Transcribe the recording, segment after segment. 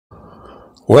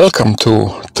Welcome to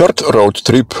third road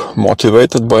trip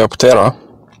motivated by Aptera.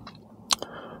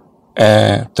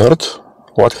 Third,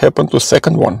 what happened to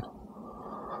second one?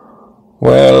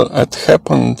 Well, it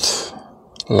happened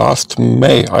last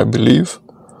May, I believe.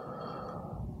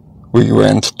 We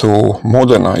went to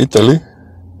Modena, Italy,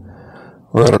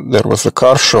 where there was a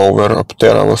car show where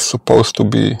Aptera was supposed to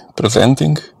be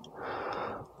presenting,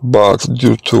 but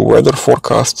due to weather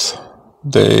forecasts,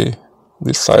 they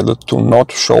decided to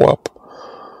not show up.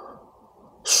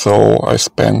 So I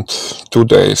spent 2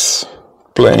 days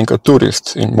playing a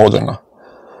tourist in Modena.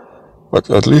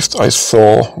 But at least I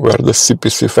saw where the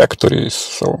CPC factory is,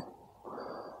 so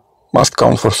must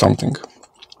count for something.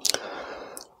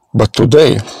 But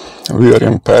today we are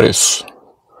in Paris.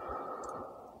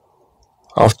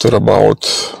 After about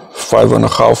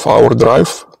 5.5 hour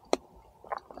drive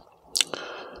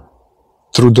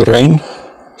through the rain,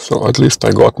 so at least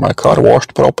I got my car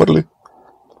washed properly.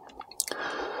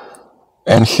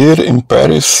 And here in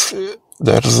Paris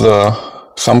there's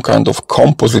some kind of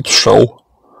composite show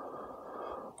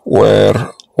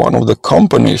where one of the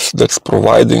companies that's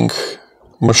providing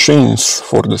machines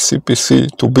for the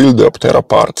CPC to build the Aptera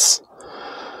parts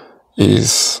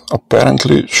is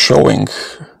apparently showing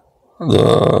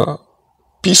the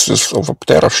pieces of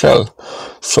Aptera shell,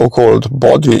 so-called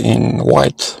body in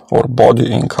white or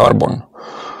body in carbon,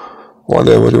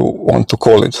 whatever you want to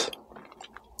call it.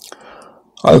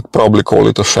 I'll probably call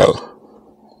it a shell.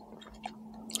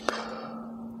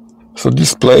 So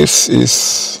this place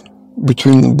is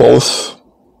between both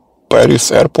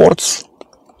Paris airports,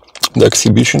 the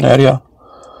exhibition area,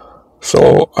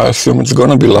 so I assume it's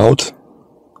gonna be loud.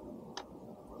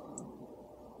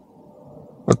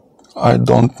 But I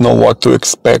don't know what to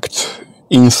expect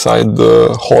inside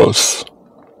the halls.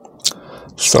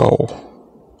 So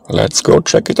let's go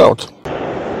check it out.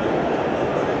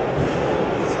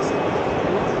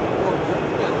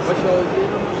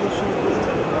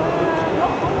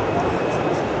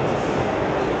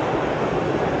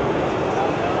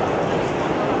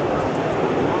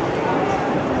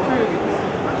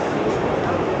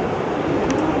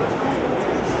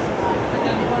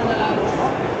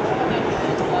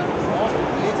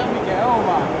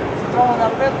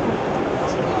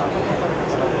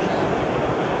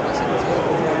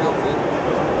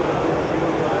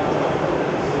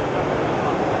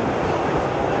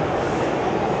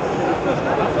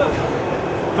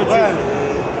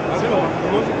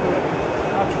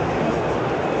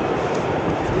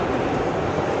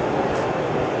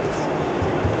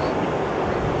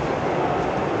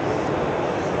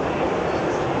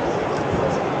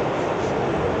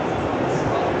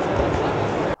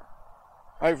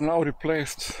 I've now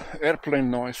replaced airplane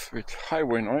noise with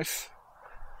highway noise.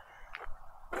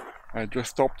 I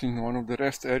just stopped in one of the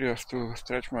rest areas to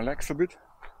stretch my legs a bit.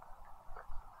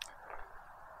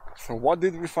 So what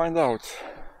did we find out?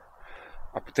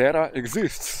 Aptera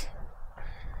exists.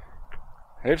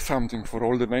 Here's something for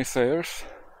all the naysayers.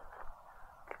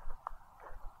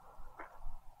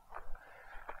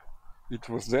 It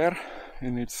was there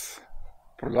in its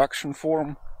production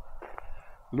form,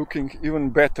 looking even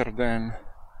better than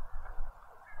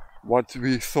what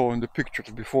we saw in the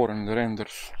pictures before in the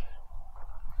renders.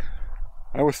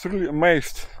 I was really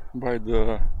amazed by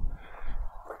the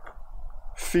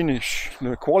finish,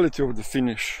 the quality of the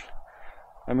finish.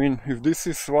 I mean, if this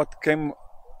is what came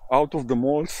out of the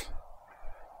molds,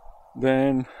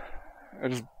 then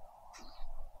there's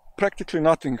practically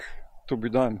nothing to be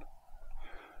done.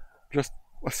 Just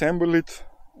assemble it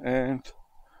and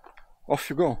off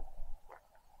you go.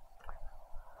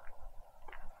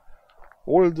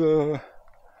 All the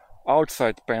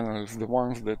outside panels, the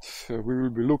ones that we will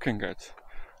be looking at,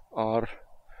 are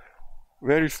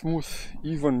very smooth,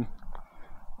 even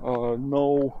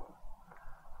no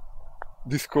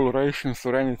discolorations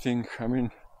or anything. I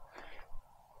mean,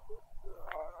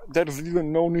 there's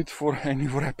even no need for any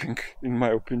wrapping, in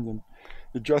my opinion.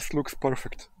 It just looks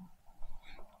perfect.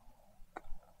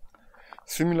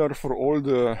 Similar for all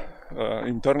the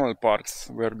internal parts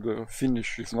where the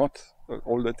finish is not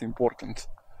all that important.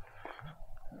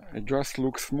 It just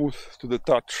looks smooth to the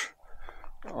touch.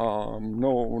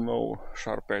 No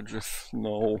sharp edges,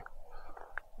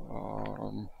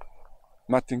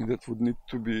 nothing that would need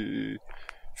to be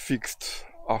fixed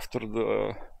after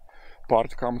the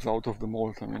part comes out of the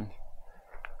mold. I mean,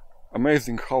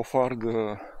 amazing how far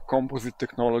the composite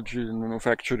technology and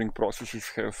manufacturing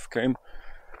processes have came.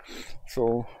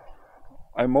 So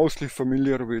I'm mostly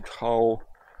familiar with how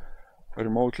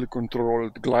remotely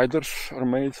controlled gliders are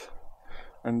made,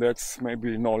 and that's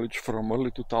maybe knowledge from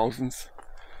early 2000s.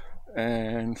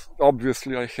 and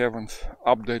obviously I haven't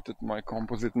updated my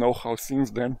composite know-how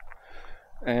since then,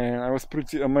 and I was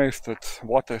pretty amazed at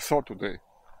what I saw today.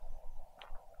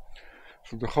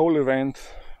 So the whole event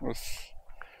was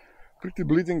pretty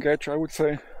bleeding edge, I would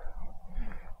say.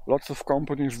 Lots of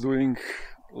companies doing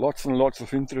lots and lots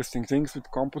of interesting things with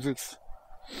composites.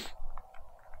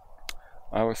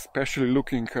 I was especially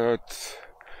looking at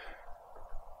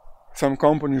some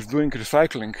companies doing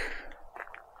recycling,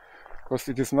 because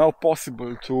it is now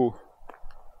possible to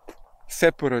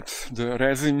separate the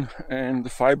resin and the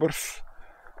fibers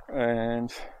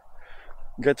and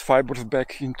get fibers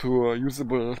back into a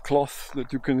usable cloth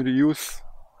that you can reuse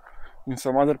in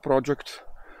some other project,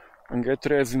 and get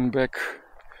resin back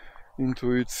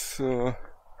into its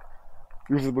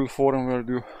usable form, where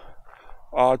you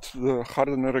add the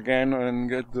hardener again and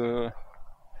get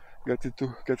it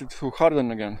to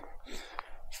harden again.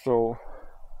 So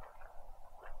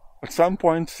at some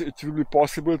point it will be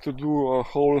possible to do a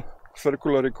whole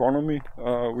circular economy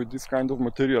with this kind of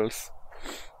materials,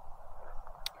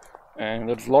 and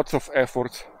there's lots of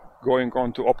effort going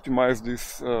on to optimize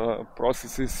these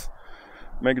processes,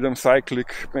 make them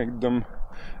cyclic, make them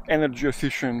energy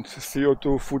efficient,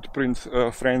 CO2 footprint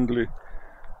friendly,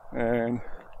 and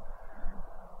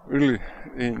really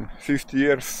in 50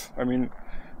 years, I mean,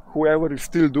 whoever is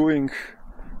still doing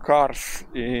cars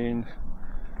in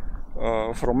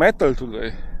from metal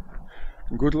today,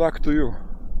 good luck to you.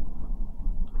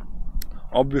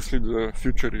 Obviously the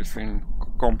future is in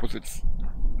composites.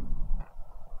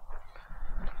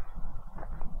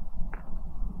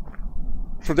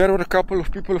 So there were a couple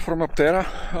of people from Aptera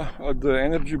at the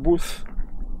energy booth,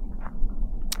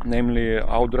 namely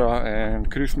Audra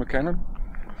and Chris McKenna.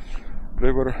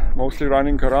 They were mostly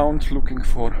running around looking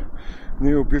for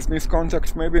new business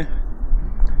contacts maybe,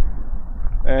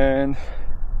 and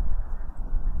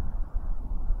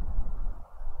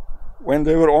when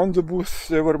they were on the booth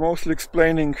they were mostly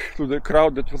explaining to the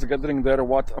crowd that was gathering there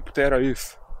what Aptera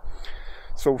is.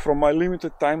 So from my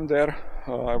limited time there,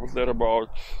 I was there about,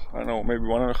 I don't know, maybe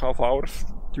 1.5 hours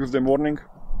Tuesday morning.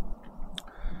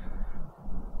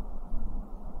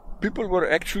 People were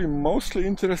actually mostly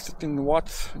interested in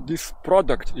what this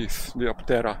product is, the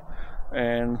Aptera,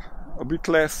 and a bit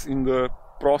less in the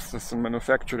process and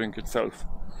manufacturing itself.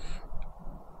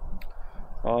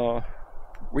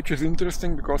 Which is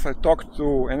interesting, because I talked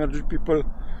to energy people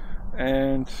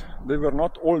and they were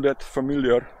not all that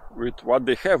familiar with what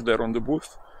they have there on the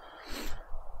booth,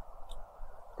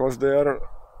 because they are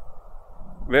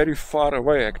very far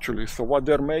away actually. So what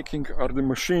they're making are the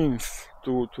machines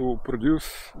to produce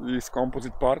these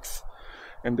composite parts,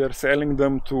 and they're selling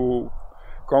them to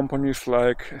companies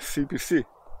like CPC.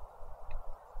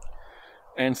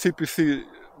 And CPC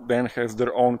then has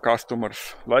their own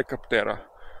customers like Aptera,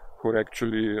 who are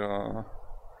actually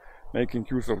making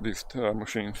use of these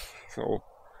machines. So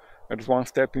there's one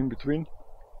step in between.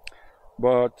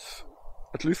 But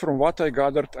at least from what I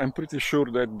gathered, I'm pretty sure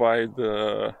that by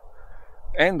the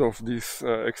end of this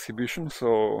exhibition,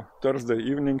 so Thursday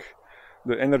evening,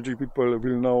 the energy people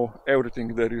will know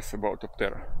everything there is about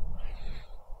Aptera.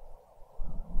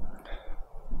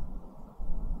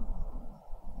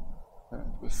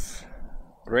 It was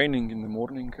raining in the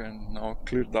morning and now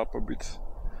cleared up a bit.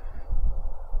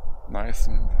 Nice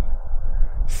and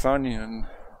sunny and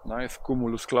nice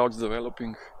cumulus clouds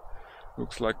developing.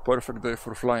 Looks like perfect day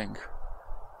for flying.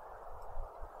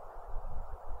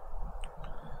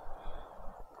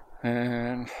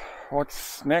 And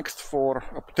what's next for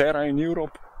Aptera in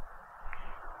Europe?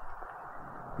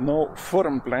 No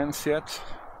firm plans yet.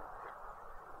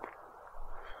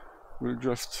 We'll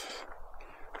just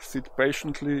sit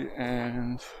patiently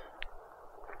and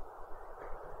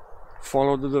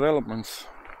follow the developments.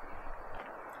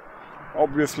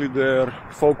 Obviously their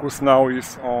focus now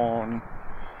is on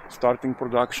starting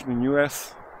production in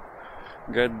US,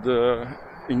 get the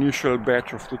initial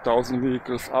batch of 2,000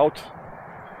 vehicles out,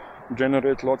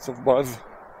 generate lots of buzz,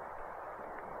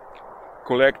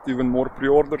 collect even more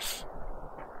pre-orders,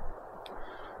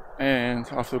 and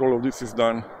after all of this is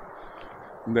done,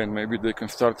 then maybe they can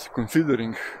start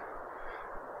considering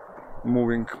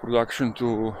moving production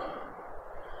to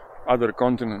other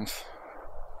continents.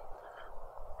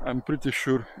 I'm pretty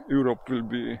sure Europe will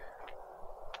be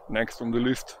next on the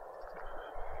list.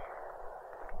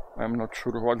 I'm not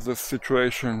sure what's the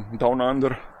situation down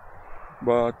under,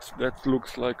 but that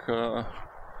looks like a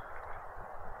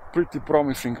pretty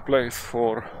promising place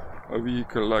for a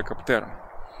vehicle like Aptera.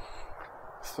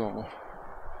 So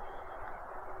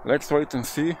let's wait and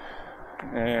see,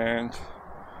 and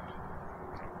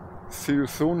see you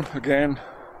soon again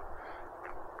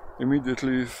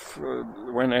immediately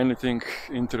when anything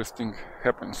interesting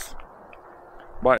happens.